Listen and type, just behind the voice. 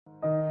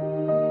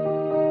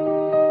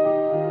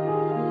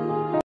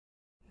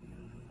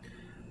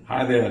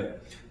Hi there.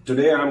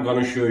 Today I'm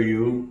going to show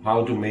you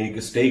how to make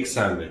a steak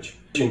sandwich,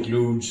 which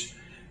includes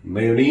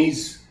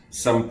mayonnaise,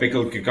 some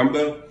pickled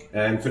cucumber,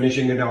 and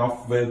finishing it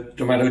off with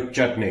tomato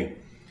chutney.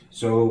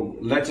 So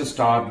let's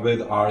start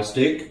with our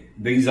steak.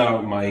 These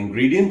are my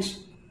ingredients.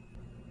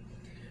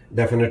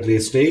 Definitely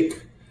a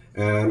steak,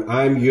 and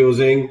I'm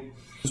using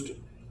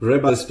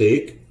ribeye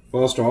steak.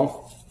 First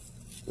off,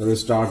 let me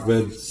start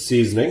with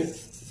seasoning.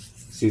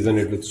 Season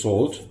it with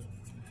salt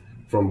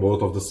from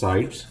both of the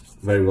sides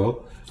very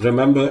well.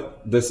 Remember,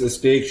 this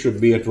steak should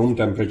be at room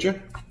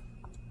temperature.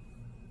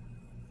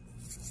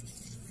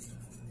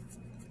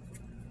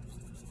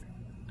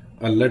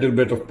 A little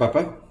bit of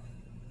pepper,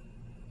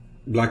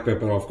 black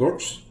pepper of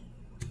course.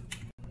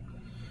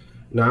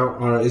 Now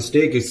our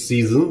steak is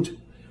seasoned.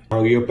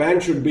 Now your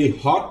pan should be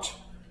hot.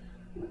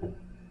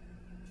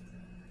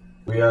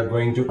 We are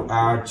going to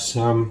add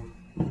some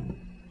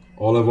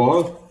olive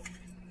oil.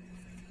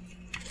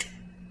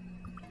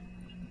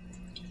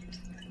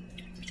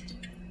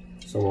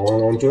 Some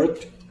oil onto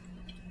it.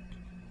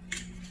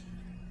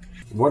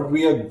 What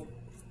we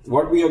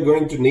are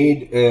going to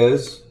need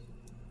is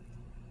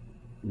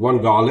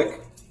one garlic.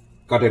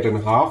 Cut it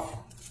in half.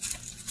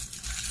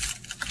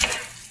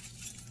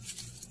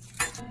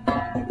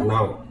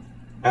 Now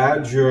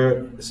add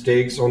your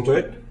steaks onto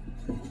it.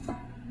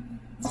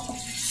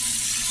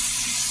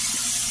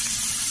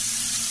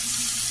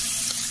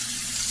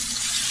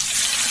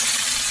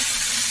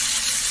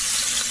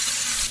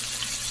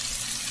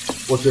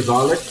 Put your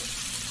garlic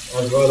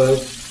as well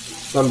as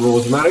some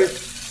rosemary.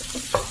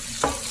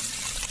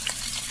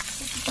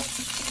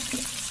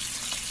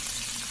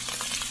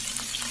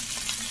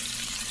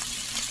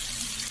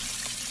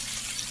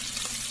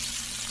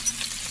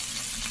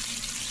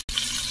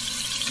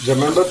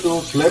 Remember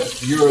to flip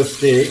your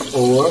steak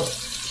over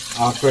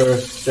after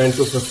 10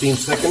 to 15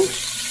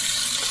 seconds.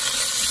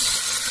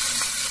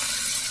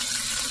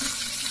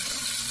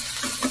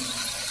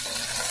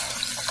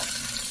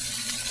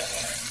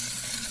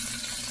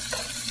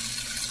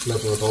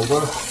 Flip it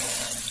over.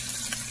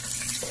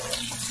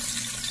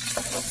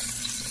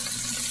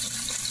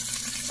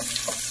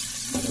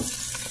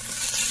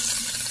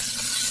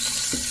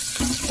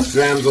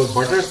 Grams of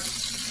butter.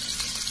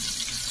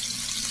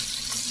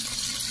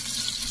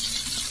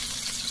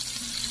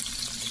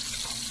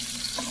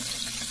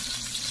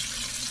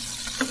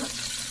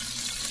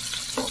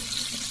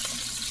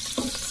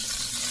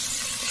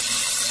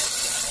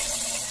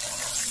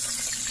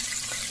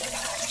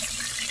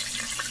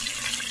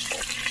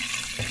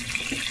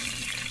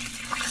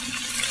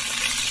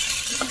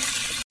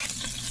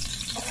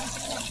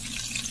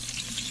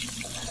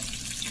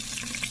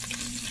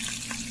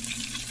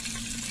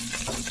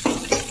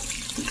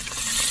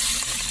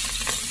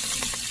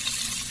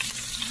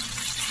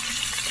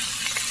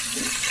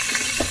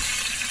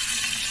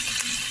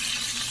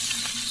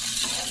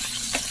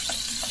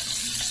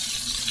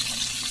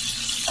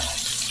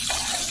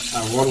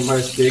 I want my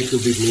steak to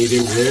be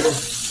medium rare,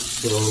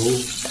 so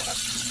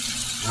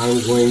I'm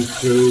going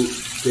to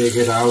take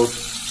it out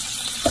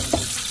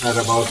at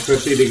about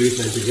 50 degrees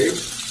centigrade.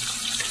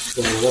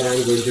 So what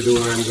I'm going to do,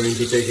 I'm going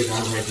to take it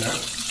out right now.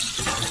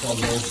 It's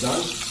almost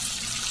done.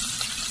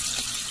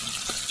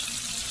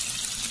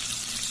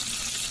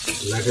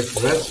 Let it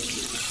rest.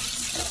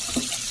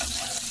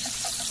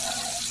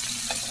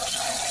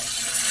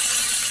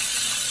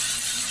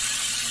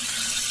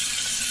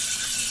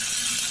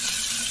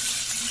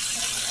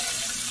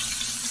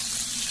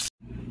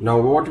 Now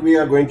what we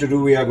are going to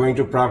do, we are going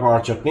to prep our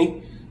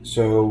chutney.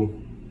 So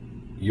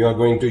you are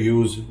going to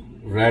use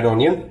red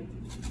onion.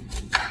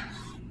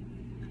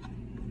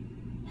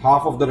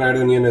 Half of the red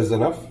onion is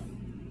enough.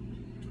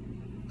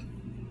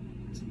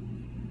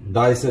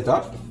 Dice it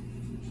up.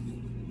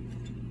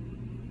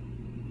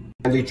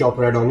 Finely chop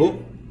red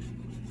onion.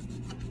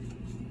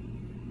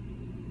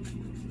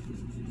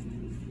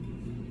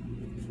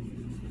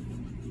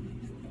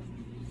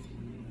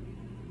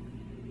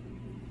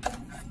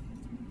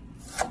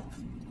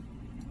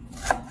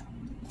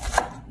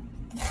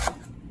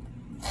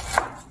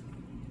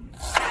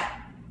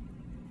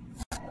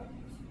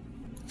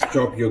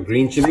 Chop your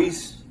green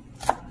chilies,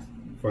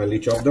 finely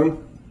chop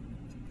them.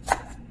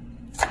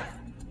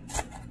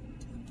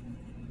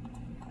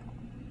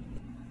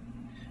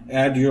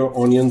 Add your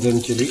onions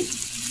and chili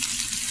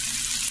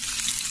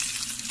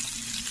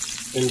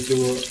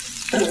into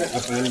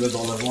a pan with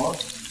olive oil.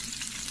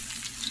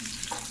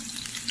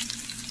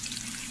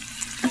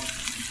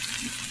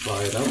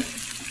 Fry it up.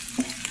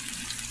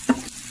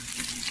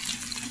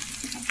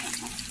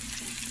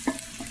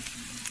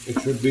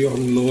 It should be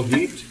on low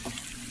heat.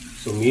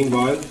 So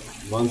meanwhile,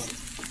 once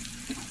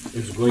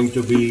it's going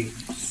to be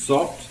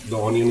soft, the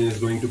onion is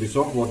going to be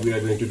soft, what we are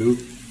going to do,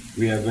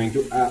 we are going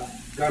to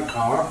cut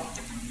our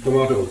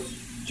tomatoes,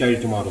 cherry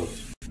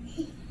tomatoes.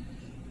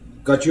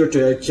 Cut your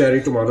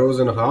cherry tomatoes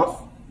in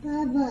half.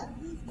 Baba.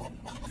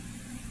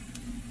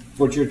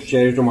 Put your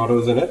cherry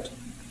tomatoes in it.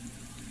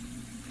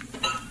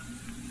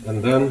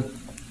 And then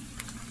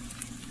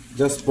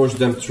just push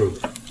them through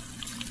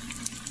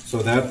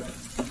so that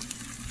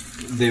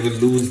they will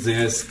lose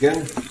their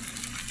skin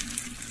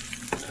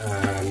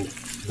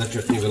the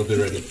chutney will be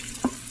ready.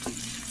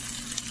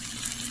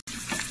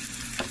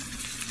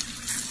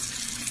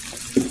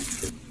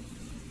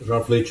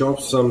 Roughly chop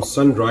some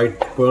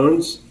sun-dried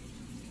ferns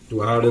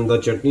to add in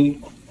the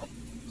chutney,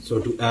 so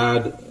to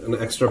add an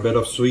extra bit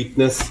of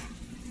sweetness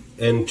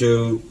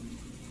into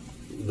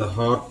the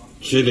hot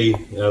chili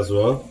as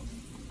well.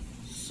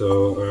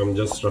 So I'm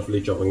just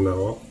roughly chopping that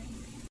off.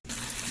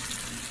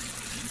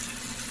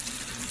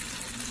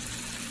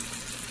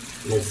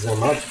 Mix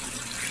them up.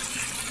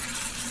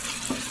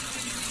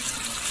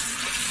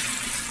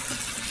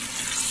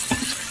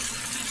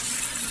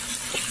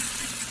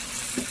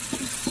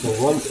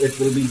 So once it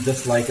will be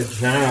just like a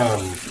jam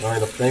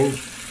kind of thing,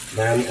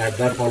 then at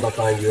that point of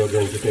time you are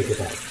going to take it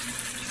out.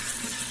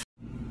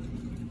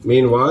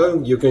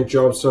 Meanwhile, you can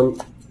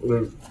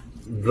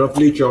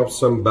roughly chop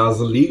some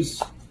basil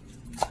leaves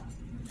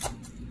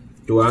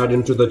to add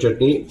into the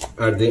chutney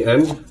at the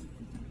end.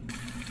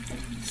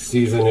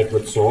 Season it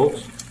with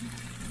salt.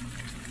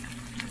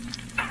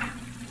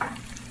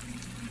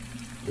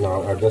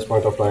 Now at this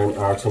point of time,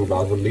 add some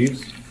basil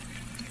leaves.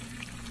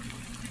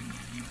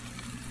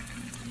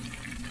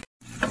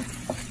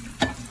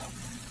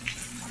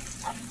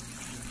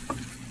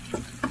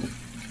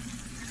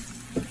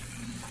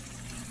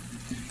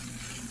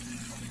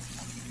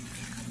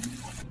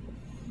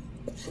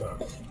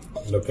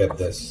 Look at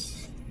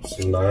this. It's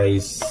a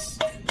nice,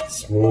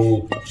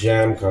 smooth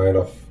jam kind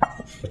of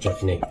a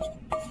chutney.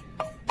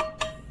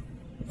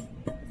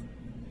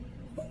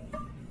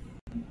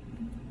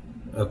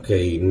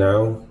 Okay,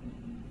 now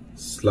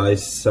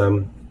slice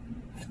some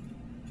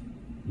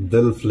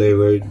dill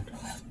flavored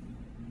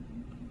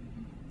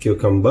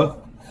cucumber,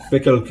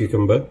 pickled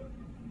cucumber.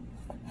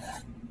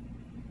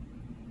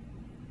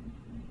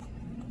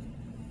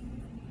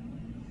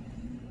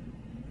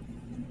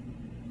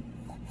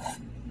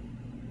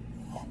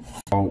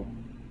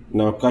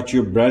 Now cut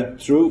your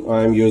bread through.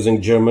 I am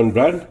using German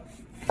bread.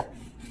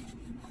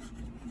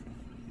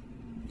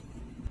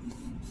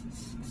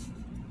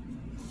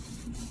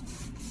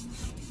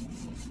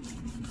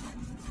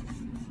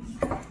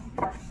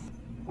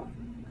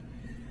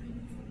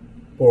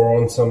 Pour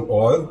on some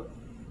oil,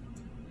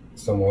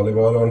 some olive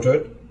oil onto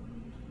it.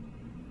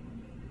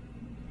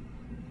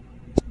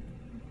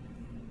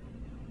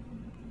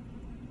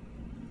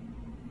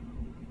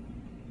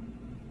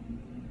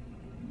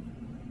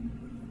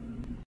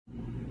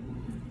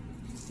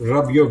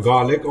 Rub your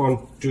garlic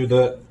onto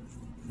the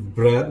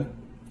bread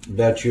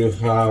that you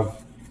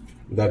have,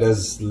 that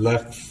is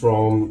left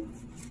from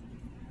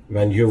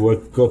when you were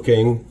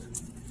cooking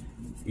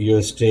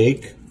your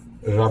steak.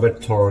 Rub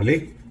it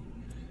thoroughly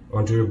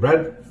onto your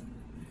bread.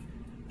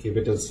 Keep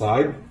it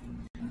aside.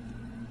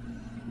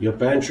 Your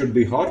pan should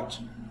be hot.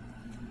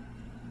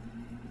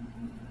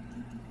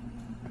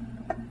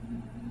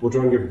 Put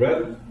on your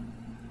bread.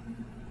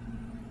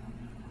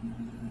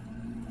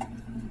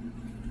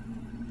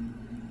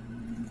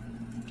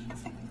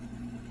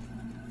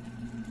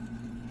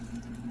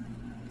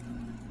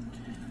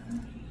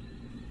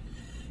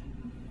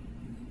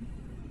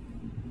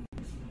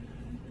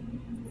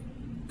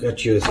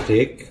 Cut your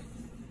steak.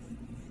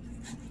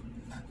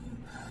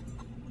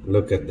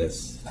 Look at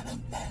this.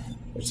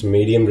 It's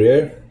medium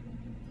rare.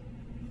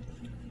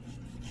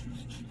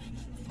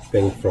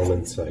 Pink from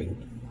inside.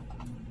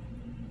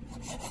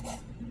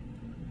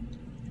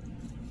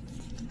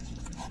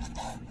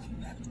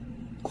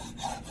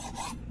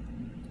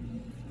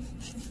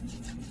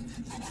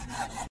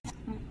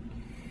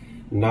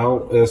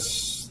 Now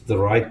is the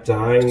right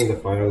time, the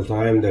final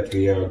time, that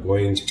we are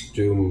going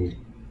to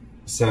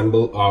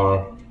assemble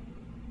our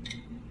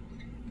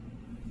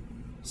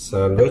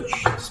sandwich,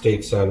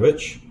 steak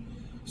sandwich.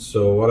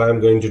 So what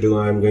I'm going to do,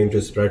 I'm going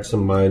to spread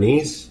some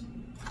mayonnaise.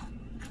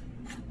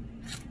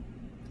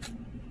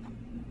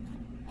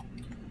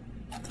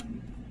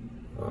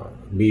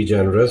 Be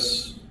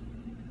generous.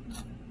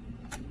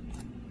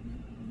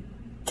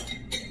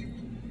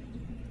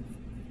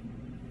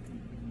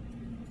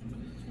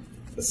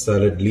 A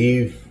salad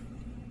leaf.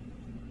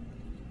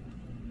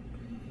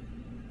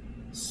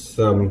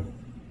 Some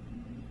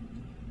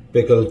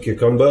pickled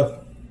cucumber.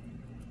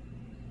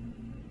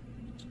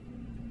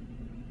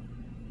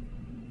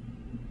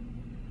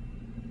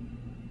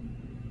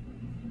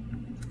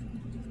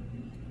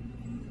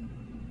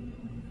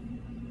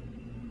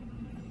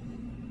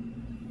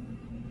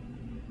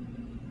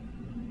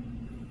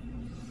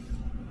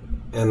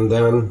 And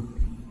then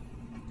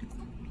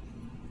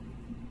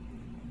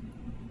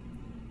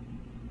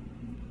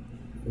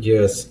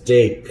your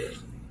steak.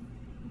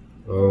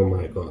 Oh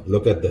my God,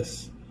 look at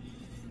this.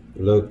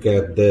 Look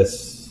at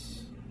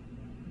this.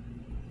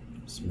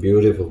 It's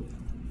beautiful.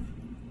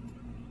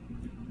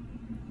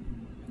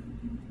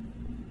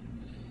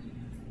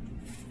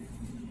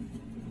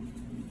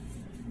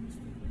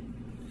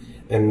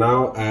 And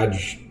now add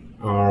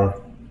our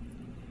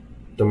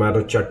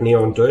tomato chutney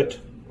onto it.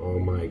 Oh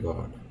my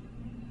God.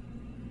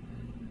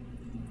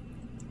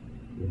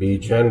 Be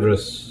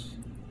generous.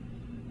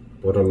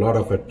 Put a lot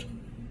of it.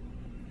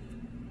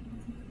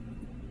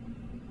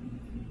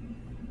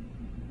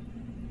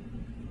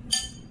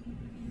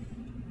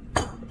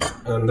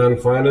 And then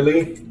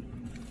finally,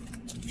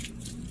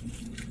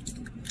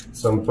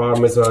 some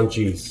Parmesan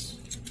cheese.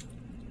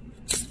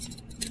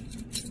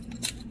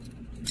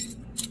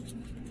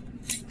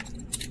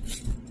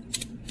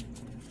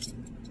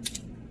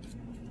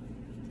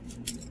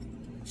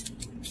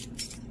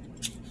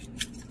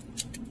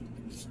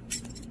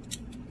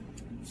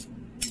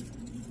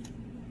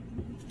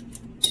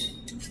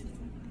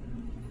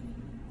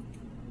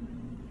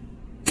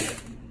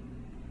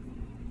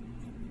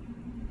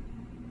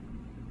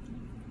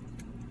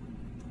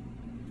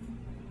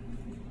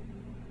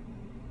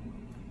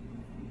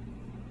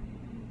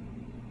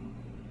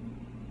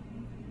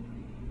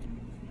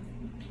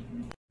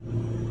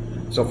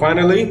 So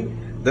finally,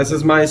 this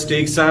is my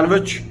steak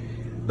sandwich,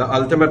 the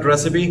ultimate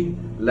recipe.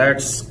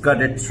 Let's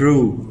cut it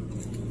through.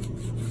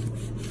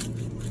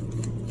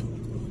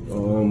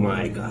 Oh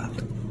my God.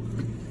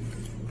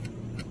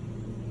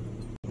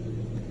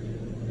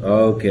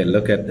 Okay,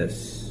 look at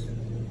this.